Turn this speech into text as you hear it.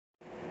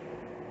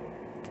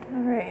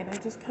Alright, I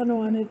just kind of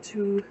wanted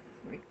to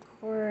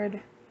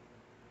record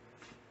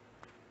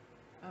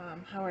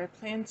how our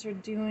plants are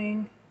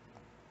doing.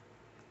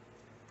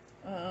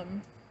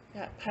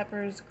 Got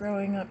peppers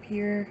growing up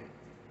here.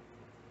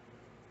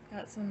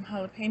 Got some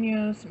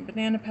jalapenos, some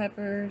banana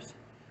peppers,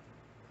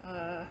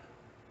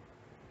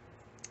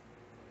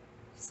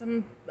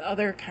 some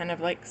other kind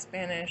of like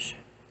Spanish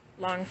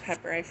long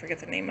pepper, I forget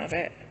the name of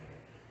it.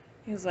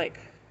 It was like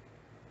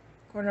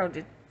Corno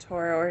de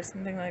Toro or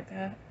something like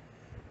that.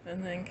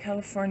 And then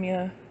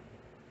California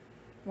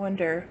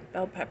Wonder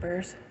bell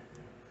peppers.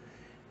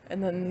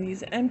 And then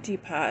these empty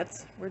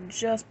pots were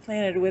just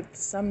planted with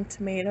some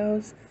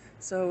tomatoes.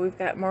 So we've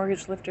got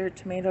mortgage lifter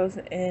tomatoes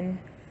in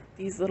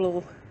these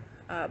little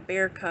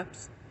bear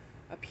cups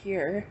up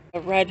here. A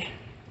red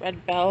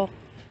bell,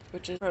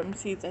 which is from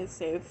seeds I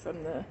saved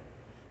from the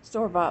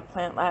store-bought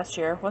plant last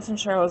year. Wasn't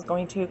sure I was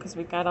going to because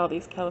we got all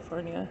these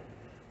California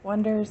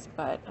Wonders,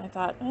 but I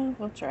thought, oh,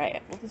 we'll try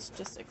it. We'll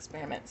just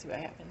experiment, see what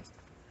happens.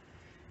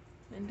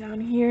 And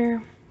down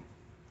here,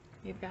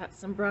 we've got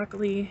some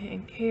broccoli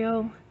and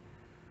kale.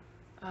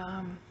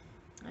 I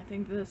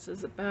think this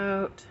is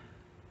about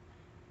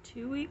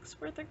 2 weeks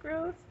worth of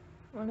growth,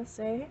 I want to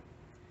say.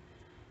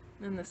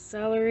 And then the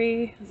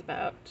celery is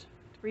about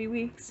 3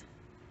 weeks.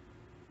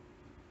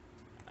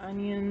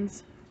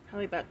 Onions,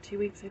 probably about 2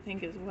 weeks, I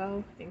think, as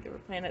well. I think they were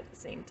planted at the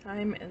same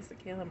time as the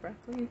kale and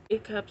broccoli.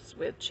 8 cups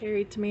with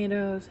cherry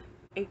tomatoes,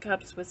 8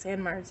 cups with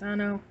San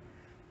Marzano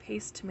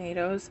paste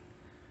tomatoes.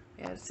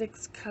 We have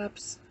 6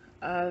 cups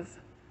of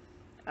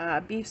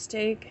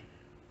beefsteak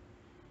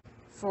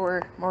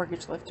for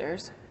mortgage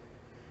lifters.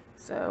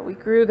 So we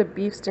grew the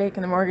beefsteak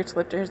and the mortgage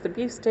lifters. The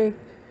beefsteak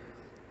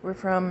were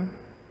from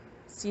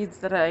seeds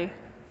that I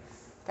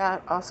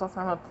got also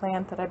from a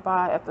plant that I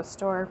bought at the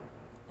store,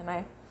 and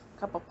a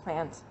couple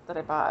plants that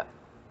I bought.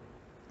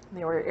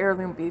 They were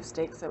heirloom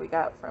beefsteaks that we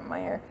got from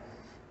Meyer.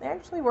 They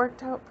actually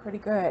worked out pretty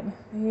good.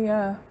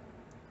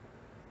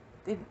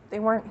 They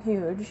weren't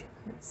huge.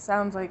 It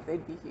sounds like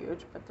they'd be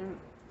huge, but they're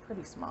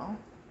pretty small.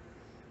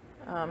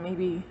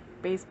 Maybe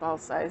baseball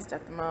sized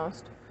at the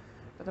most.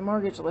 But the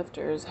mortgage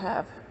lifters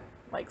have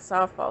like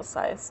softball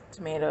sized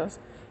tomatoes,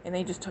 and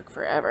they just took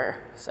forever.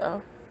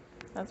 So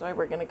that's why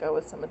we're gonna go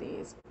with some of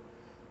these.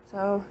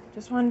 So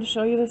just wanted to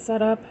show you the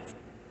setup.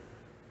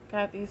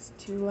 Got these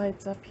 2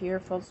 lights up here,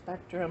 full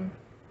spectrum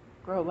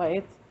grow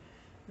lights.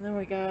 And then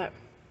we got,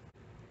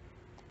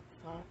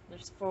 well,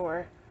 there's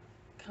 4.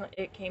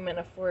 It came in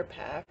a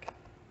 4-pack.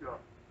 Yeah.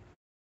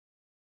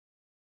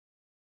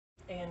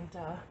 And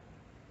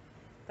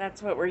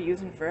that's what we're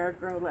using for our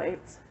grow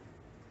lights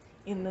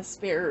in the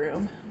spare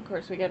room. Of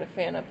course, we got a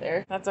fan up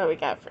there. That's all we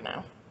got for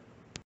now.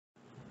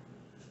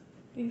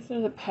 These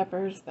are the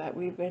peppers that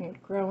we've been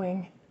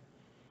growing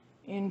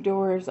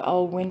indoors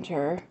all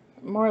winter,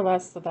 more or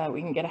less so that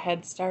we can get a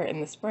head start in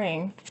the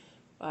spring.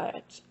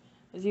 But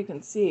as you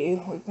can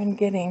see, we've been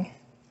getting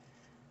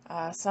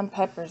some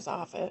peppers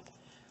off it.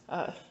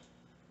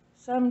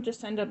 Some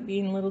just end up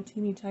being little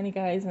teeny tiny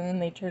guys, and then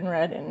they turn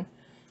red and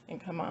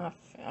come off.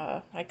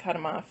 I cut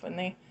them off when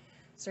they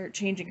start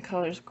changing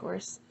colors, of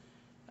course.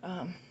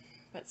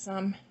 But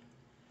some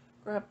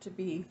grow up to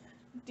be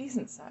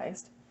decent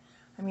sized.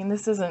 I mean,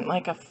 this isn't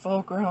like a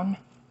full grown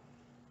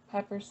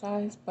pepper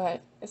size,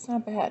 but it's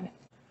not bad.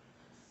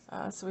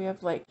 So we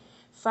have like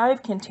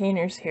 5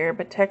 containers here,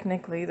 but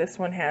technically this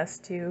one has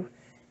 2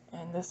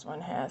 and this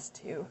one has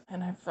 2.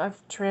 And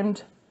I've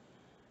trimmed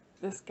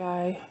this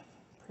guy,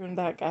 pruned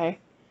that guy.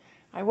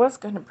 I was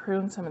going to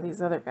prune some of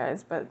these other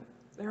guys, but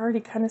they're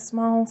already kind of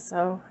small,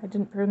 so I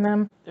didn't prune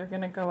them. They're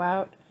going to go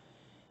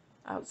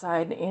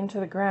outside into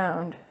the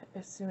ground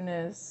as soon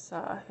as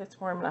it's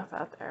warm enough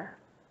out there.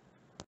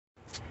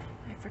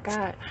 I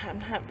forgot, I'm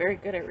not very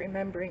good at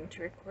remembering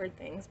to record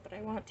things, but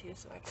I want to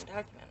so I can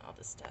document all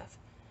this stuff.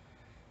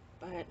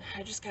 But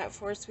I just got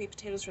 4 sweet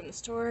potatoes from the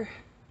store.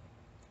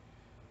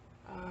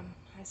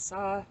 I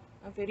saw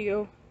a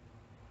video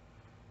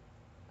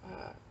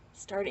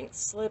starting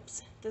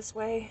slips this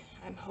way.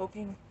 I'm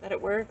hoping that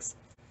it works.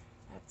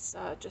 That's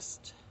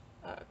just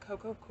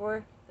cocoa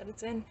core that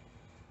it's in,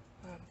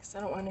 because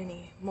I don't want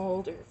any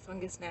mold or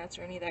fungus gnats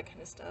or any of that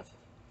kind of stuff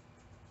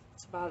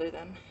to bother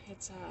them.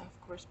 It's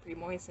of course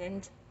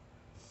pre-moistened,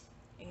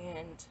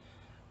 and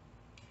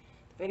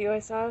the video I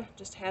saw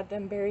just had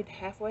them buried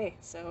halfway,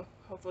 so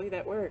hopefully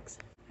that works.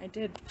 I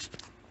did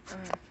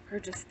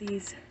purchase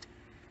these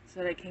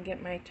so that I can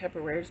get my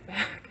Tupperwares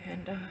back,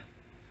 and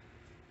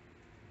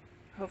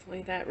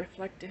hopefully that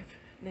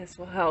reflectiveness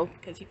will help,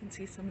 because you can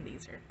see some of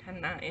these are kind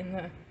of not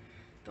in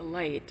the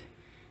light,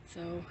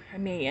 so I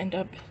may end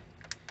up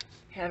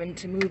having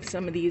to move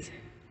some of these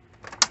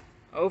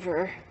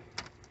over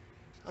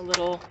a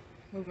little,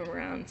 move them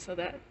around so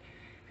that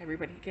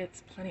everybody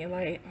gets plenty of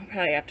light. I'll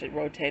probably have to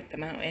rotate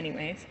them out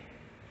anyways.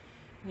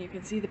 And you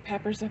can see the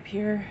peppers up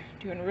here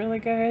doing really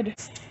good.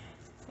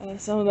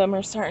 Some of them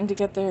are starting to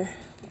get their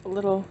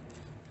little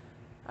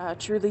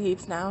true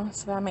leaves now,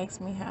 so that makes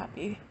me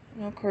happy.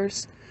 And of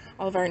course,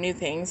 all of our new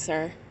things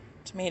are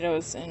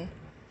tomatoes, and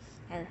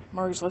our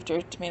mortgage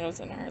lifter tomatoes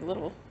and our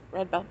little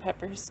red bell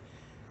peppers.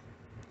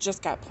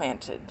 just got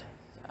planted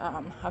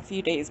a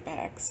few days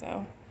back,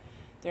 so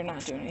they're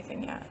not doing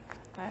anything yet.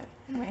 But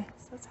anyway,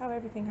 so that's how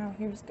everything out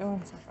here is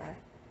going so far.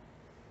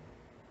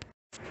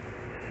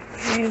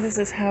 Okay, this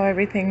is how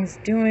everything's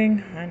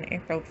doing on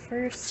April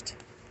 1st.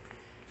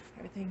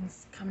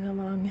 Everything's coming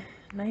along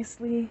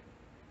nicely.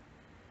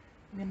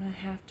 I'm gonna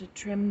have to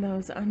trim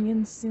those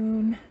onions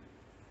soon.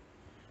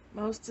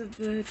 Most of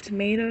the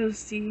tomato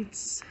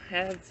seeds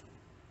have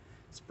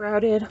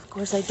sprouted. Of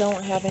course, I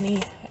don't have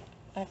any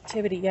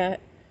activity yet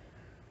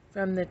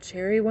from the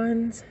cherry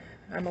ones.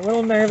 I'm a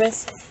little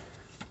nervous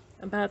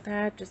about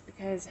that just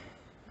because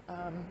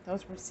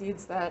those were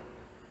seeds that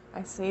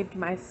I saved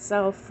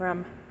myself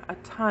from a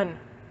ton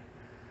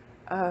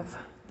of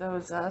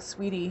those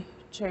sweetie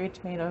cherry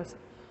tomatoes,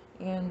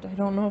 and I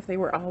don't know if they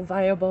were all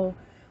viable.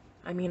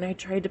 I mean, I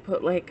tried to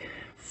put like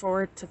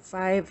 4 to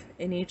 5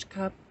 in each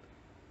cup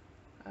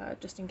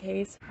just in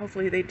case.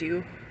 Hopefully they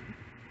do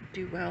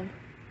well.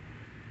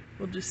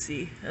 We'll just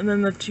see. And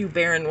then the 2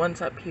 barren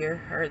ones up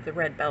here are the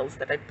red bells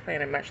that I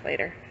planted much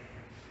later.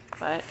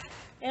 But,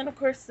 and of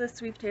course the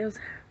sweet potatoes,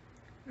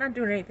 not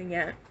doing anything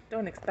yet.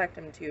 Don't expect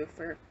them to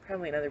for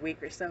probably another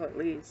week or so at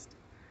least.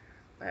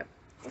 But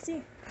we'll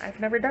see. I've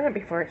never done it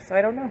before, so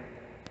I don't know.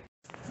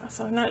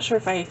 So I'm not sure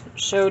if I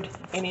showed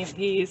any of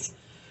these.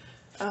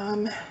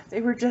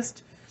 They were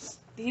just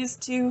these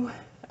 2.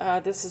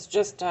 This is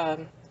just, I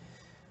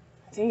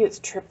think it's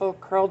triple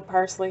curled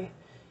parsley.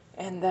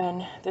 And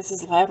then this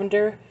is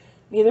lavender.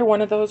 Neither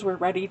one of those were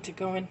ready to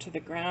go into the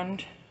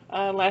ground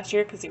last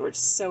year because they were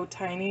so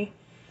tiny.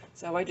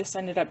 So I just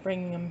ended up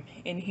bringing them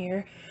in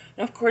here.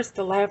 And of course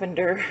the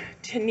lavender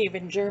didn't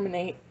even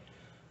germinate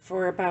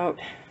for about,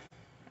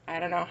 I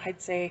don't know,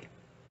 I'd say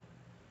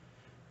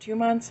 2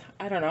 months.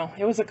 I don't know.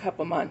 It was a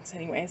couple months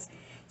anyways.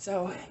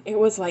 So it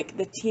was like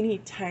the teeny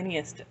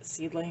tiniest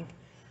seedling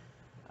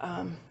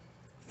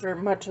for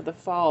much of the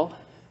fall.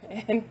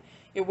 And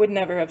it would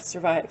never have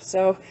survived.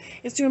 So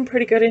it's doing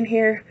pretty good in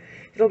here.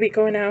 It'll be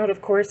going out,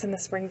 of course, in the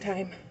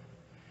springtime.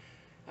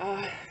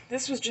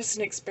 This was just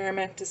an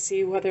experiment to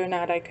see whether or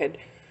not I could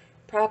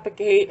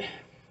propagate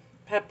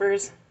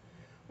peppers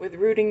with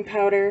rooting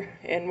powder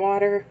and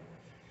water.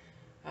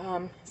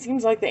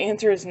 Seems like the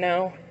answer is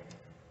no.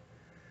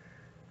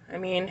 I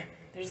mean,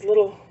 there's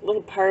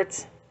little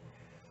parts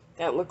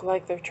that look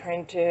like they're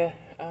trying to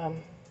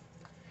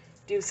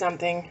do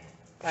something,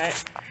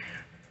 but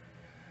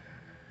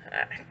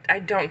I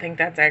don't think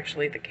that's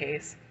actually the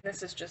case.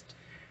 This is just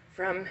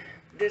from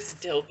this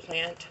dill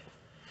plant,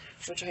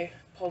 which I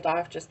pulled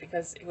off just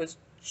because it was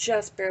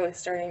just barely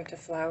starting to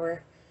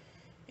flower.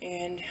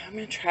 And I'm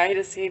going to try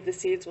to save the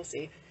seeds. We'll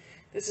see.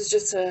 This is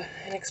just an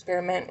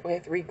experiment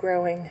with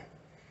regrowing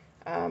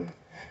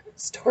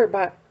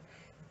store-bought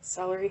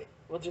celery.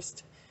 We'll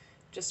just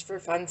for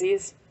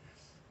funsies.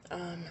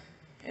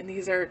 And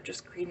these are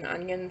just green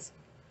onions.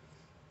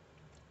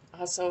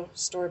 Also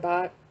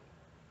store-bought.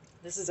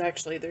 This is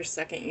actually their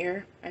 2nd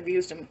year. I've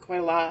used them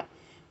quite a lot,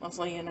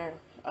 mostly in our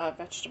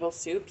vegetable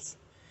soups.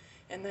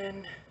 And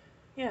then,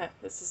 yeah,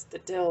 this is the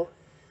dill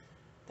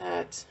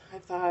that I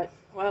thought,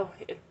 well,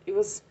 it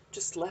was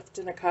just left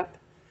in a cup,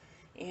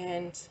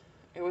 and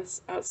it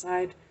was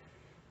outside,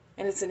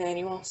 and it's an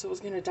annual, so it was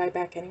going to die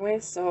back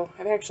anyways. So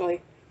I've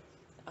actually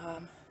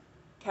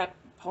kept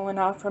pulling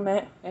off from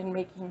it and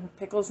making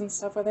pickles and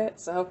stuff with it,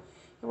 so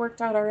it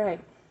worked out all right,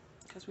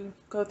 because we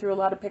go through a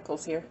lot of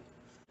pickles here.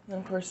 And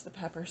of course the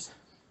peppers.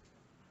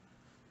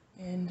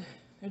 And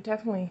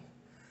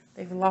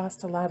they've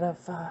lost a lot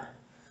of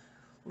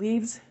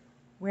leaves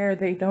where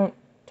they don't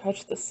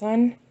touch the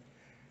sun.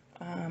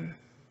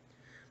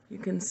 You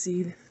can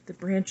see the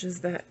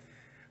branches that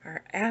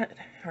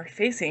are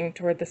facing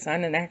toward the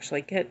sun and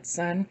actually get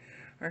sun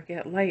or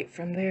get light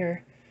from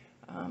there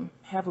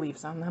have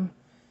leaves on them.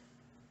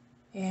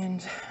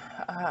 And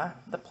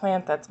the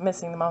plant that's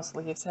missing the most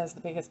leaves has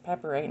the biggest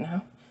pepper right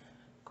now.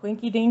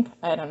 Quinky Dink?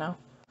 I don't know.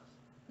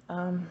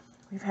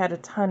 We've had a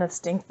ton of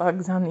stink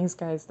bugs on these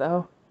guys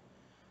though.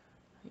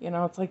 You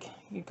know, it's like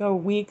you go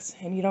weeks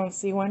and you don't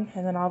see one,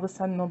 and then all of a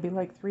sudden there'll be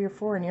like 3 or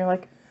 4, and you're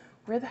like,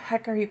 where the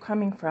heck are you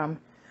coming from?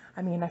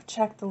 I mean, I've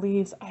checked the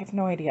leaves. I have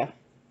no idea.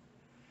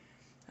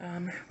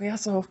 We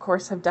also, of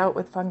course, have dealt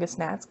with fungus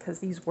gnats because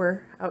these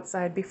were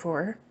outside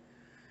before.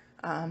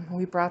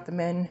 We brought them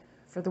in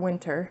for the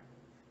winter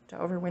to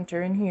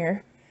overwinter in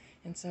here.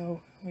 And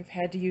so we've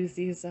had to use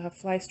these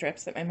fly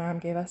strips that my mom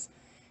gave us.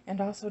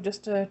 And also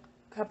just a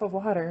cup of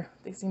water.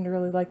 They seem to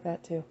really like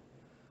that too.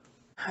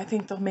 I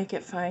think they'll make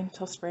it fine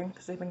till spring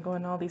because they've been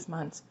going all these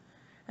months.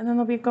 And then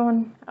they'll be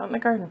going out in the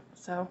garden.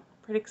 So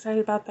pretty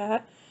excited about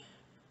that.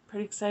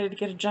 Pretty excited to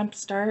get a jump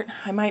start.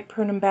 I might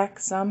prune them back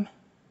some.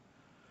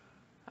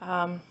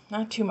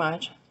 Not too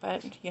much,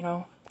 but you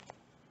know,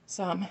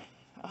 some.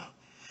 Oh.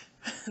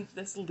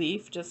 This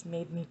leaf just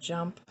made me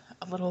jump.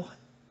 A little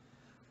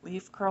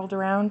leaf curled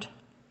around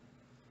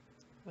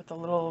with a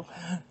little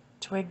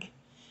twig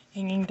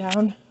hanging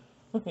down.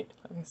 Wait,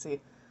 let me see.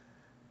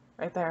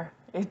 Right there.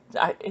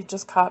 It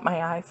just caught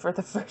my eye for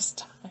the first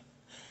time.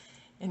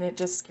 And it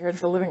just scared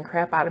the living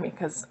crap out of me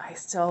because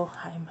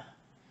I'm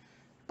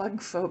bug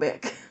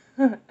phobic.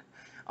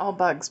 All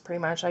bugs, pretty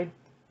much. I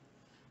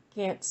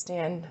can't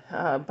stand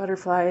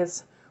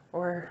butterflies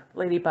or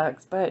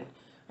ladybugs, but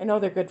I know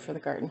they're good for the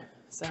garden,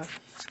 so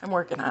I'm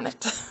working on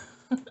it.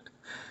 Okay,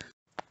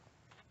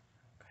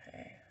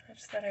 I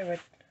just thought I would...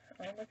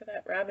 Oh, look at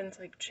that. Robin's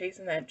like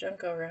chasing that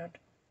Junco around.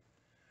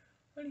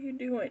 What are you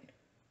doing?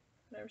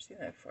 Never seen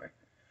that before.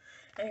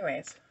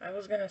 Anyways, I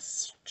was gonna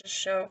just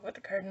show what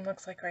the garden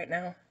looks like right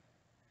now.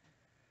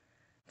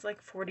 It's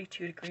like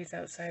 42 degrees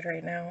outside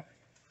right now,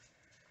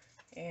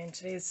 and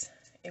today's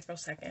April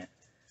 2nd.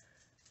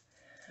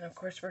 And of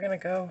course, we're gonna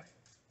go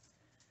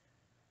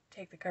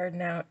take the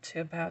garden out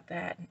to about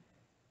that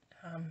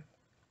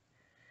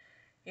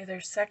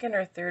either second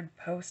or third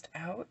post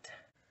out.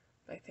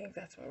 But I think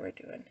that's what we're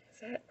doing.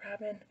 Is that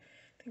Robin?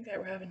 I think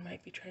that Robin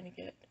might be trying to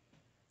get,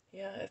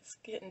 yeah, it's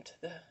getting to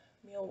the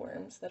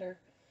mealworms that are,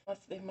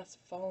 they must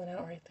have fallen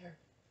out right there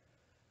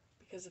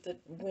because of the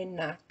wind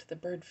knocked the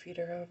bird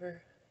feeder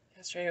over.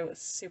 Yesterday it was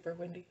super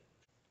windy.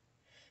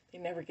 They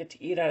never get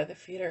to eat out of the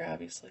feeder,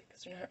 obviously,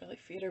 because they're not really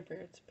feeder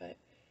birds, but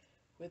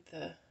with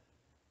the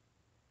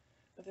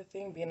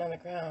thing being on the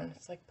ground,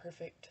 it's like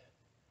perfect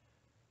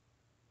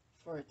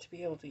for it to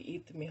be able to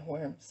eat the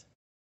mealworms.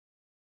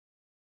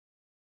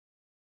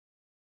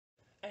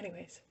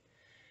 Anyways,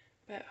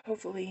 but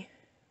hopefully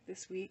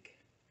this week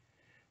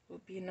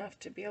will be enough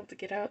to be able to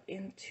get out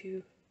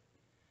into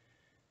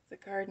the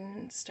garden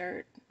and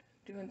start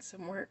doing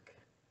some work,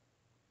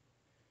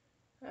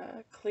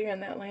 clearing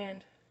that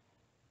land.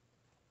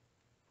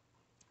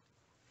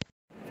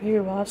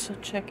 Here we'll also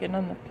check in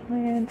on the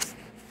plants.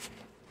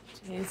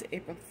 Today is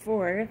April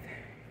 4th. You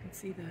can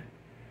see the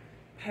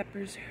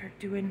peppers are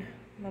doing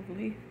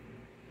lovely.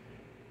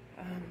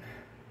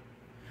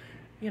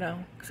 You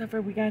know, except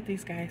for we got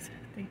these guys.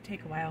 They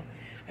take a while.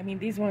 I mean,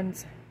 these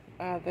ones,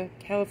 the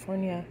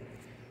California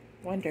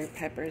Wonder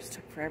peppers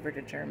took forever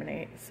to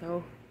germinate,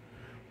 so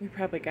we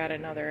probably got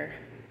another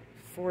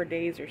 4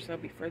 days or so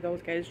before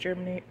those guys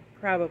germinate,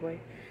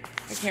 probably.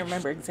 I can't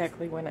remember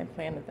exactly when I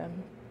planted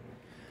them.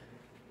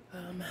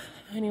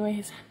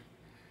 Anyways,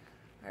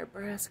 our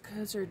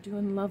brassicas are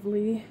doing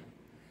lovely.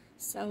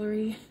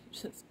 Celery,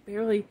 just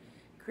barely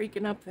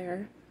creaking up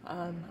there.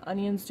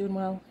 Onions doing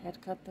well. Had to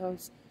cut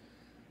those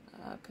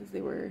because they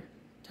were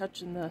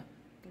touching the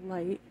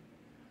light.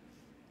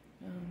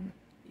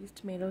 These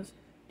tomatoes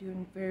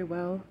doing very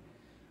well,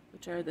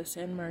 which are the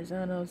San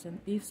Marzanos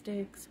and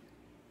beefsteaks.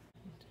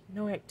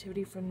 No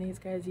activity from these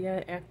guys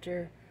yet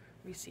after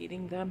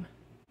reseeding them.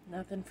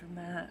 Nothing from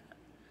that,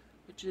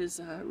 which is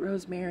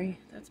rosemary.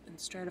 That's been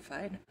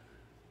stratified.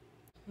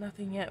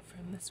 Nothing yet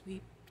from the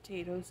sweet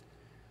potatoes.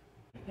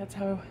 That's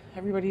how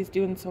everybody's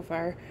doing so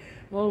far.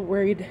 I'm a little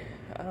worried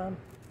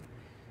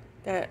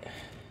that,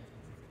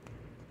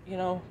 you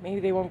know, maybe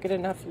they won't get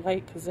enough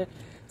light because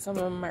some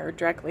of them are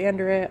directly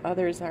under it,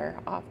 others are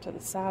off to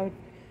the side.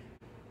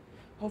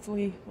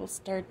 Hopefully we'll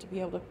start to be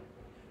able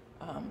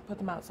to put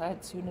them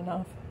outside soon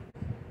enough.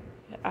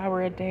 An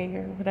hour a day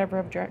or whatever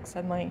of direct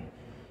sunlight.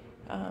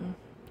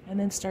 And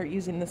then start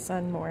using the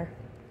sun more.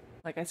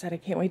 Like I said, I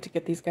can't wait to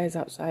get these guys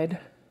outside.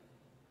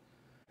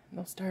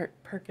 They'll start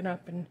perking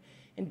up and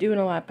doing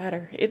a lot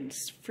better.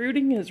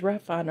 Fruiting is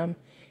rough on them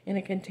in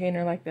a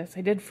container like this.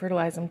 I did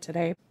fertilize them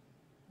today.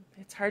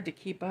 It's hard to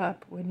keep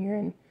up when you're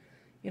in,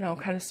 you know,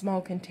 kind of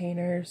small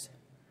containers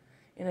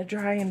in a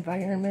dry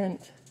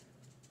environment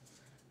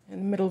in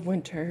the middle of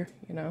winter,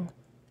 you know.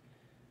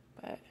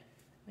 But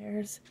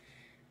there's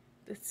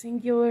the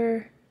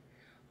singular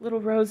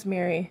little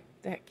rosemary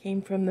that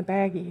came from the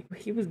baggie.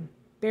 He was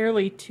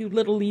barely 2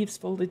 little leaves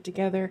folded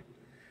together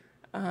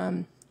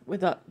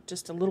with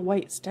just a little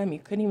white stem. You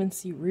couldn't even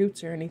see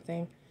roots or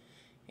anything.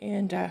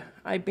 And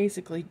I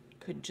basically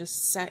could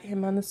just set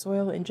him on the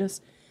soil and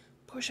just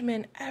push him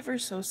in ever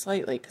so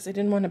slightly because I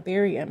didn't want to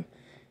bury him.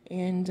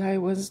 And I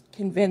was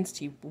convinced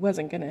he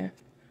wasn't going to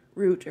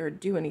root or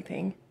do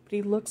anything. But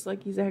he looks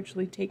like he's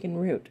actually taken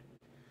root.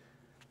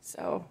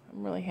 So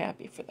I'm really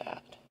happy for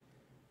that.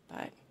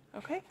 But,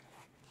 okay.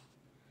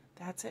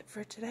 That's it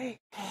for today.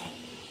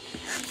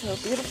 So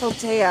beautiful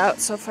day out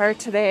so far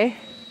today.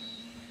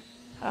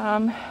 I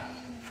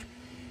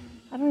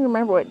don't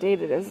remember what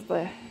date it is,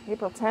 the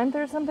April 10th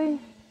or something.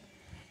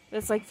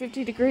 It's like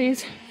 50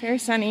 degrees, very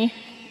sunny.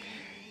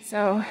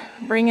 So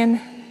bringing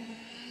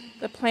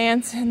the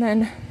plants and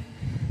then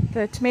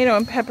the tomato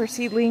and pepper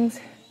seedlings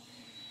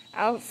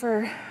out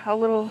for a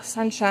little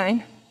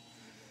sunshine.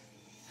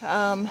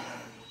 I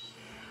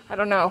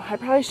don't know, I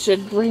probably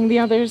should bring the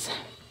others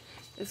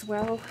as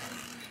well.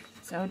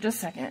 So just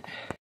a second.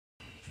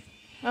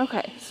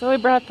 Okay, so I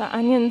brought the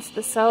onions,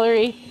 the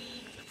celery,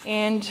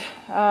 and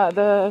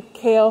the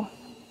kale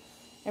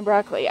and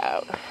broccoli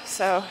out.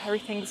 So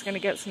everything's gonna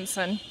get some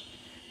sun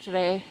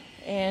today.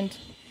 And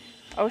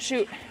oh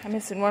shoot, I'm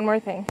missing one more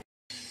thing.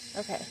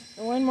 Okay,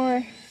 the one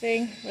more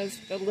thing was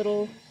the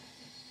little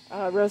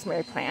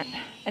rosemary plant.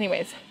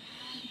 Anyways,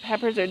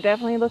 peppers are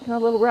definitely looking a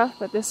little rough,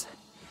 but this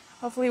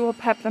hopefully will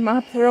pep them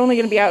up. They're only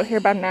gonna be out here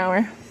about an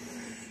hour.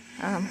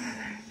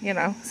 You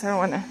know, so I don't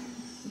wanna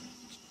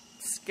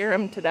scare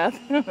them to death.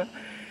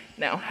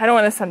 No, I don't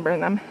want to sunburn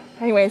them.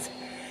 Anyways,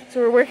 so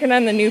we're working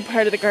on the new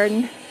part of the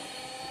garden.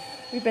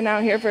 We've been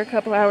out here for a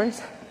couple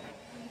hours.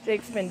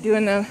 Jake's been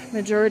doing the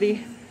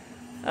majority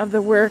of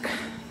the work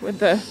with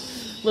the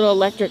little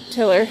electric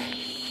tiller.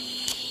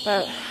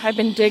 But I've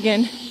been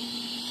digging,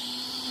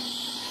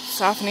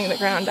 softening the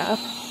ground up.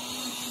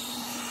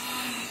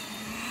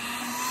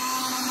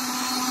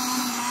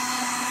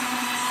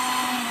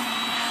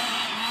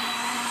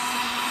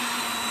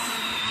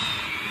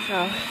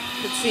 So you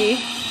can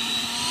see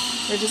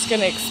we're just going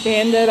to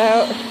expand it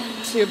out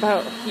to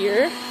about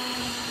here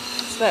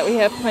so that we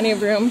have plenty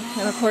of room.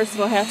 And of course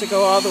we'll have to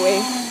go all the way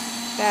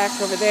back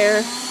over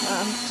there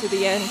to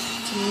the end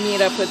to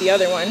meet up with the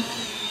other one.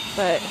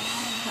 But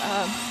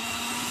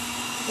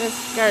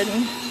this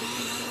garden,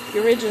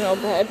 the original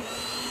bed,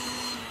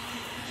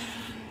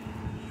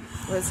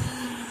 was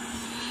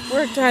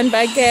worked on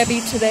by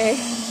Gabby today.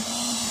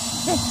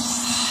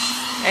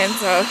 And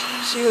so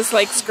she was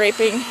like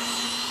scraping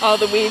all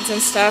the weeds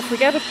and stuff. We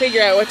got to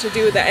figure out what to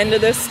do with the end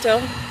of this still,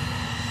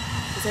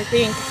 because I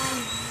think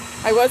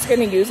I was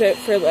going to use it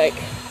for like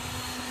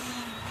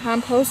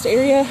compost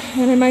area,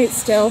 and I might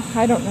still,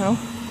 I don't know.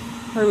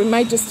 Or we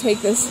might just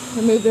take this,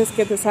 remove this,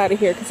 get this out of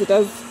here, because it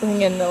does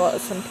bring in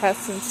some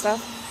pests and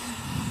stuff,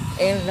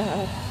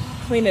 and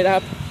clean it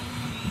up,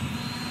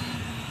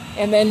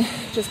 and then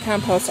just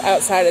compost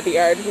outside of the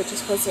yard, which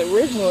was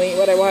originally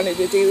what I wanted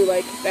to do,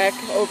 like back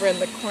over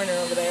in the corner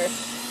over there.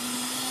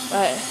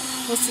 But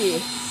we'll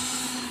see.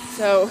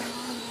 So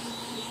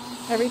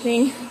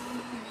everything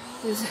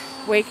is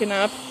waking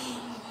up.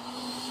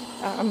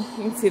 You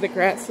can see the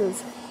grass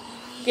is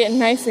getting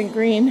nice and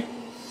green.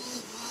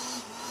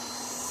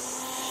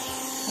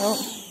 Oh,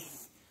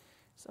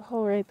 there's a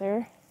hole right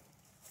there.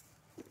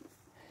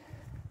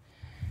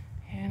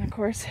 And of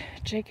course,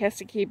 Jake has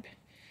to keep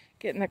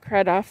getting the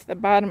crud off the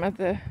bottom of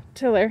the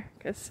tiller,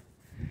 because,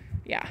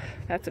 yeah,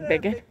 that's a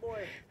big one.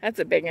 That's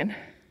a big one.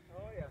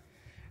 Oh, yeah.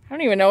 I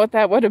don't even know what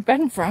that would have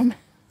been from.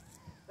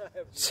 I have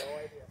no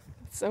idea.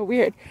 It's so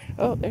weird.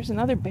 Oh, there's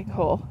another big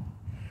hole.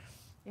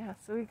 Yeah,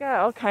 so we got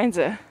all kinds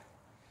of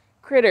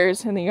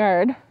critters in the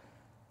yard.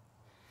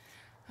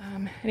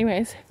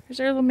 Anyways, there's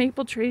our little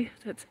maple tree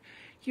that's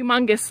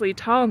humongously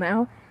tall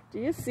now. Do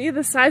you see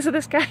the size of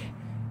this guy?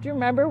 Do you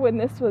remember when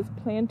this was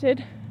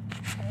planted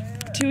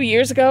 2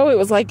 years ago? It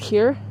was like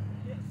here.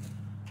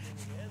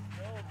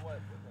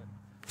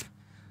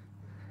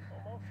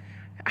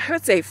 I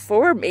would say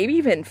 4, maybe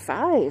even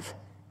 5.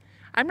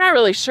 I'm not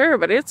really sure,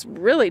 but it's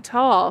really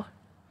tall.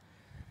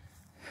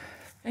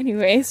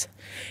 Anyways,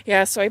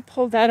 yeah, so I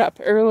pulled that up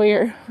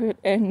earlier,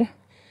 and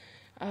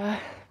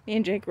me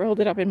and Jake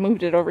rolled it up and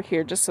moved it over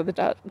here just so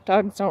the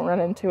dogs don't run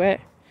into it.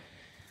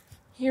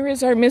 Here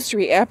is our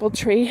mystery apple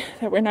tree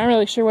that we're not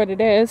really sure what it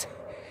is.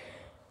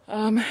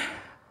 I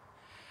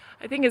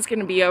think it's going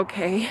to be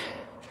okay.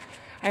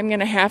 I'm going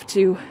to have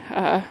to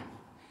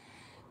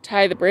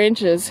tie the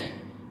branches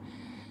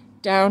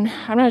down.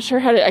 I'm not sure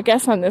how to, I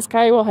guess on this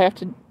guy we'll have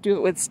to do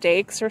it with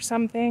stakes or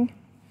something.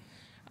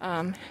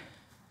 Let's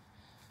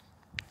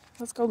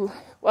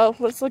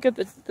look at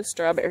the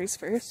strawberries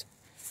first.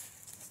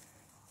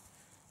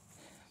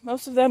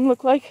 Most of them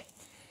look like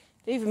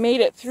they've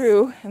made it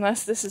through,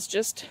 unless this is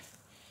just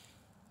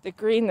the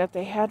green that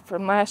they had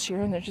from last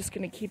year and they're just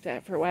going to keep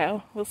that for a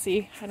while. We'll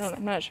see.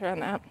 I'm not sure on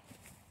that.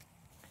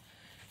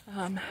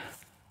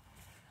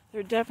 There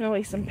are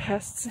definitely some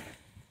pests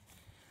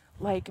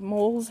like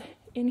moles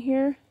in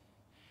here,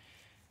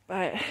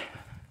 but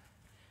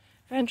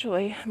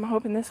eventually I'm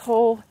hoping this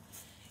whole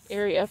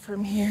area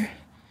from here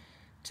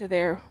to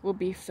there will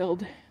be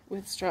filled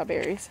with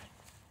strawberries.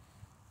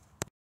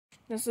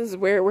 This is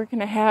where we're going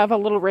to have a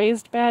little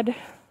raised bed,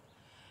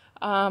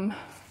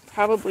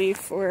 probably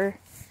for,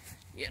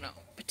 you know,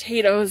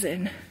 potatoes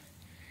and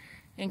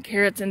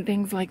carrots and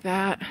things like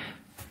that.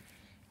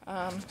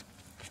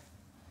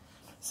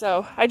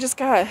 So I just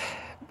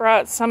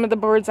brought some of the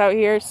boards out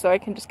here so I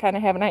can just kind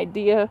of have an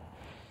idea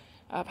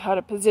of how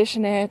to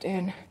position it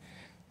and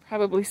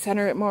probably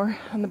center it more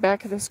on the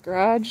back of this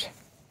garage.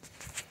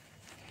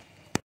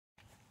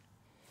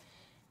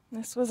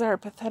 This was our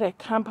pathetic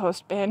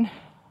compost bin. This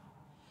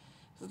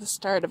was the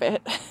start of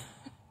it.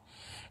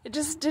 It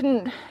just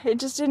didn't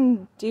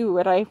do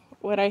what I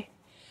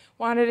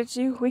wanted it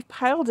to. We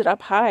piled it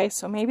up high,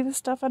 so maybe the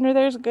stuff under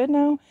there is good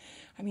now.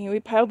 I mean,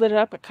 we piled it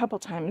up a couple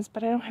times,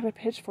 but I don't have a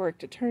pitchfork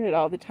to turn it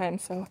all the time,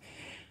 so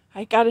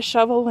I got a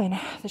shovel, and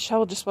the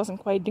shovel just wasn't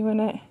quite doing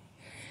it.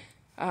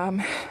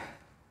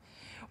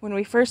 When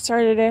we first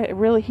started it, it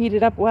really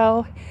heated up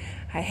well.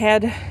 I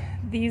had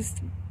these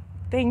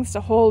things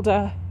to hold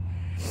a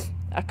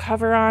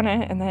cover on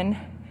it, and then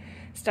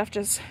stuff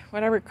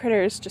whatever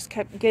critters just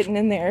kept getting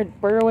in there,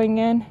 burrowing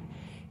in,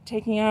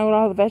 taking out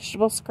all the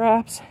vegetable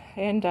scraps,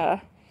 and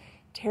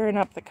tearing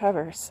up the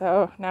cover.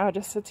 So now it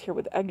just sits here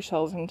with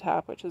eggshells on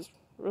top, which is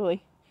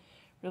really,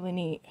 really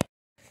neat.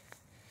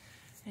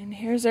 And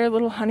here's our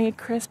little Honey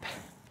Crisp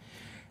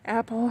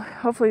apple.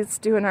 Hopefully it's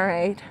doing all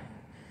right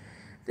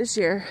this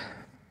year.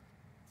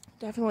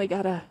 Definitely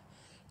gotta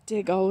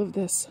dig all of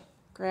this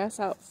grass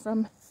out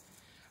from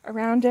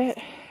around it,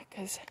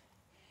 because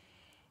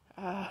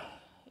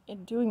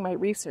in doing my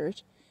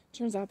research, it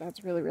turns out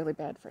that's really, really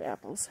bad for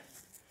apples,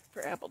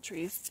 for apple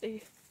trees.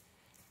 The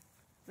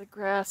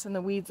grass and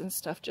the weeds and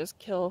stuff just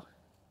kill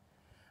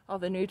all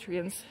the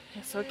nutrients.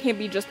 So it can't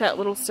be just that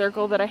little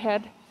circle that I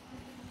had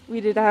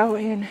weeded out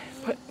and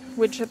put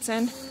wood chips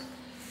in.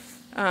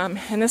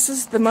 And this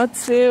is the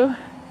Mutsu.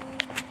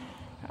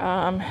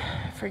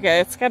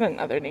 Forget, it's got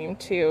another name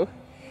too.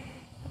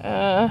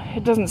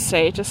 It doesn't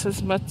say, it just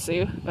says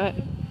Mutsu, but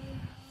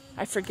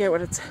I forget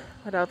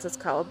what else it's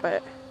called.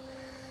 But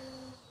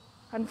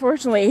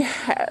unfortunately,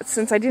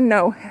 since I didn't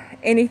know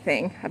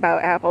anything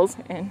about apples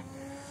and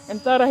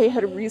thought I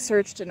had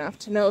researched enough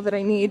to know that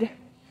I need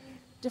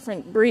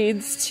different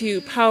breeds to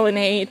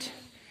pollinate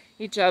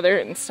each other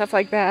and stuff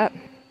like that.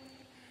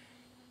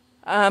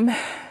 And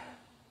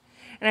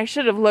I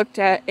should have looked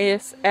at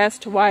as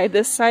to why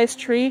this size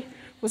tree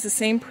was the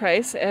same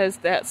price as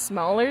that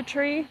smaller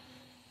tree.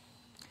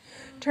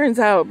 Turns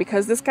out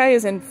because this guy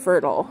is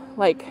infertile,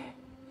 like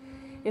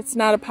it's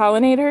not a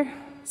pollinator,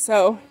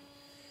 so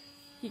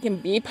he can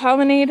be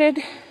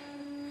pollinated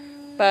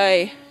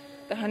by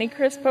the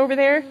Honeycrisp over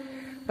there,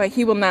 but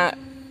he will not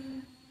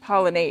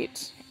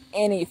pollinate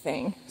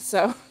anything.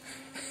 So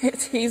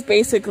he's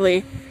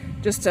basically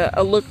just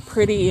a look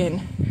pretty,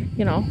 and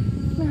you know,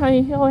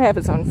 he'll have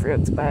his own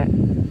fruits, but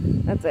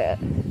that's it.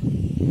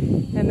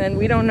 And then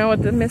we don't know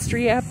what the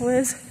mystery apple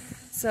is,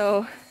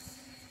 so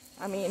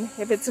I mean,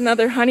 if it's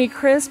another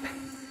Honeycrisp,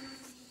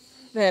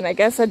 then I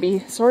guess that'd be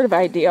sort of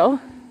ideal,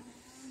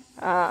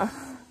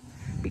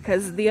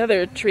 because the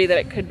other tree that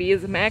it could be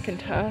is a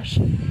Macintosh,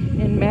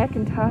 and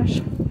Macintosh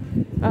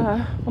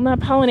will not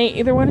pollinate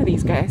either one of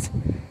these guys.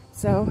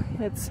 So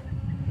if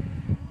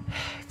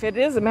it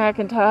is a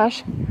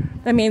Macintosh,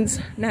 that means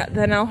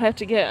then I'll have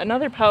to get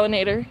another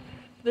pollinator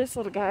for this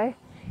little guy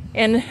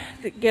and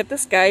get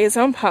this guy his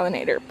own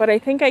pollinator. But I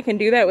think I can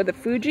do that with the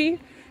Fuji,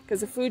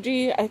 because the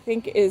Fuji I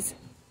think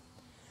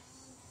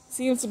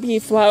seems to be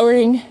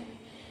flowering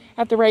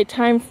at the right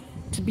time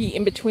to be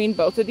in between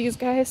both of these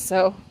guys,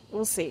 so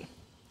we'll see.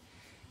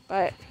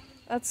 But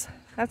that's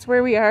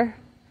where we are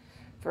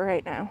for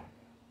right now.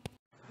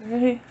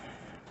 Alright,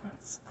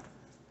 let's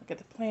look at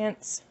the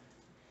plants.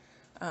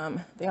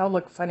 They all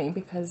look funny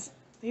because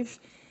they've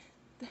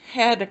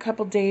had a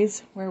couple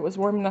days where it was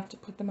warm enough to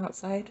put them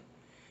outside.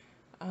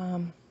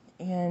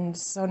 And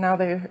so now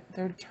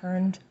they're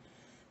turned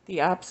the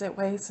opposite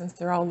way, since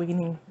they're all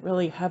leaning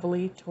really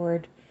heavily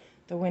toward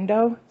the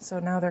window. So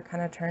now they're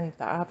kind of turned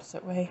the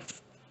opposite way.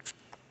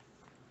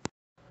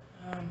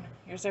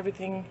 Here's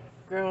everything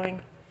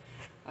growing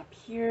up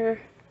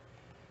here.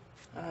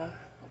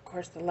 Of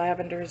course, the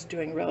lavender is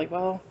doing really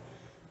well.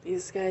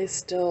 These guys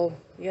still,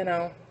 you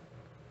know,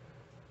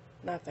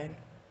 nothing.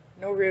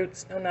 No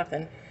roots, no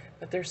nothing.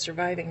 But they're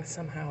surviving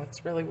somehow.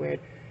 It's really weird.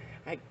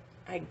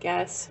 I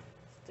guess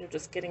they're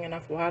just getting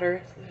enough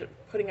water,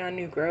 putting on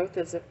new growth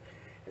as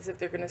if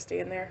they're going to stay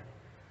in there.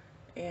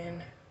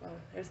 And, well,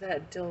 there's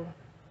that dill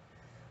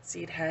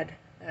seed head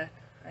that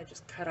I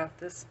just cut off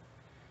this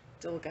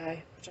dill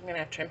guy, which I'm going to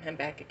have to trim him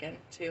back again,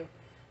 too.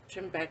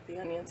 Trim back the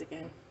onions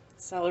again.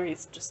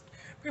 Celery's just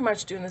pretty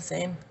much doing the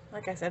same.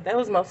 Like I said, that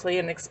was mostly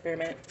an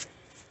experiment.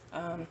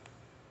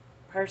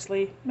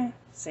 Parsley, meh,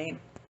 same.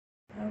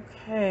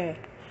 Okay,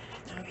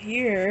 now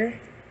here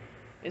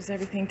is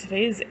everything.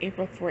 Today is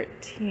April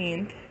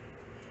 14th,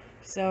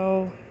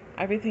 so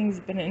everything's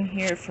been in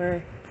here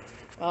for,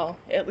 well,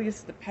 at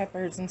least the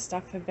peppers and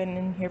stuff have been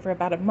in here for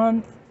about a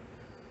month.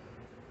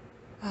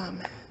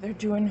 They're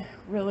doing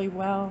really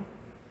well.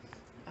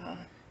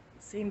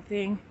 Same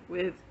thing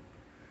with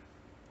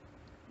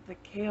the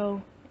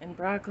kale and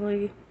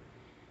broccoli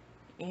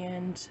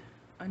and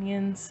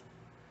onions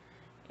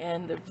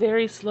and the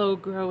very slow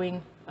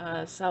growing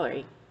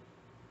celery.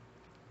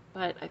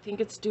 But I think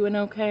it's doing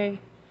okay.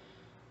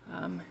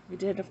 We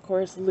did, of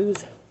course,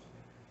 lose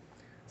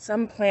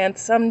some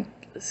plants.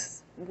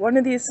 One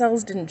of these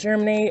cells didn't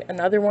germinate.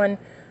 Another one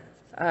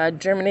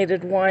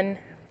germinated one,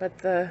 but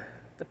the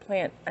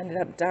plant ended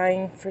up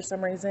dying for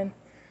some reason.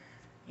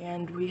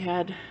 And we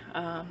had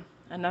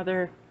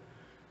another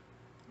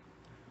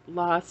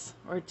loss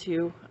or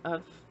two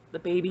of the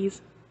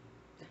babies.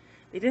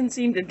 They didn't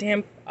seem to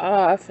damp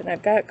off, and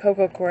I've got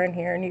cocoa coir in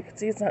here, and you can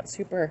see it's not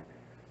super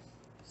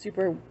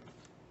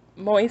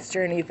moist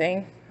or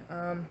anything.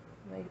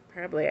 They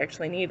probably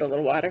actually need a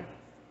little water.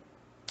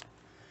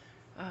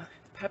 The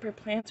pepper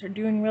plants are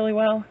doing really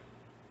well.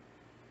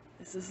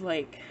 This is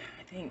like,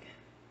 I think,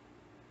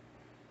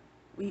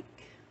 week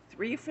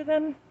 3 for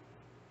them.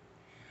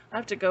 I'll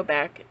have to go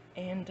back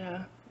and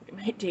look at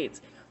my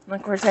dates. And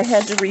of course I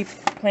had to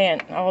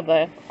replant all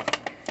the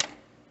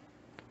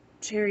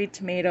cherry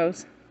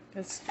tomatoes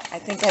because I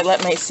think I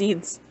let my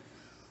seeds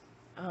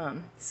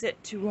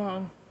sit too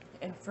long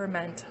and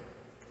ferment.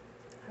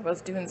 I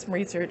was doing some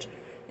research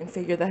and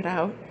figured that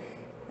out.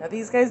 Now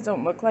these guys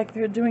don't look like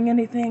they're doing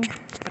anything,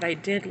 but I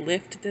did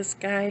lift this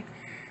guy.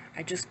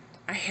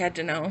 I had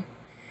to know.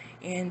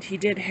 And he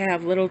did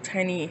have little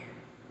tiny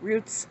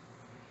roots,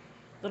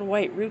 little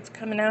white roots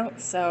coming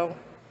out, so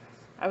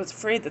I was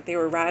afraid that they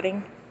were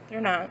rotting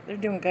they're not. They're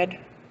doing good.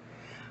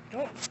 I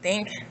don't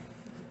think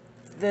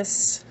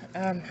this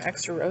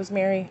extra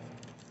rosemary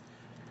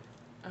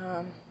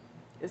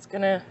is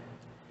gonna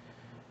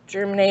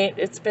germinate.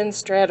 It's been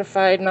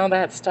stratified and all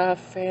that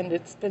stuff, and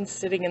it's been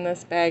sitting in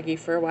this baggie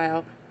for a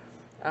while.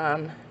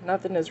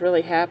 Nothing has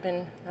really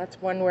happened.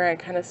 That's one where I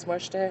kind of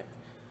smushed it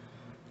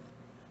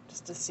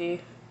just to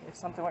see if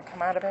something would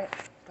come out of it,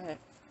 but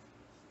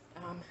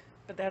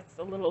that's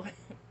the little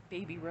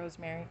baby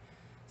rosemary,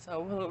 so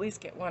we'll at least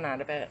get one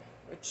out of it,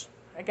 which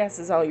I guess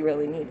is all you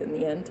really need in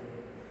the end.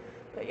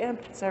 But yeah,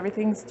 so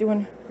everything's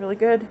doing really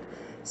good.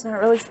 It's not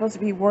really supposed to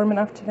be warm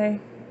enough today.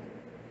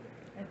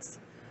 It's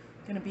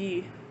gonna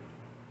be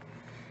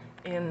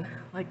in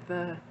like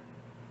I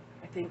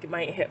think it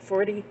might hit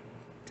 40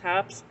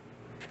 tops,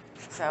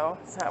 so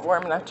it's not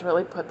warm enough to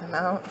really put them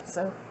out.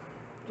 So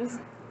just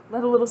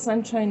let a little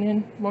sunshine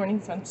in,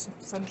 morning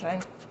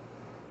sunshine,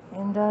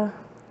 and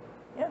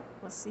yeah,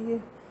 we'll see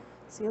you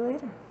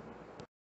later.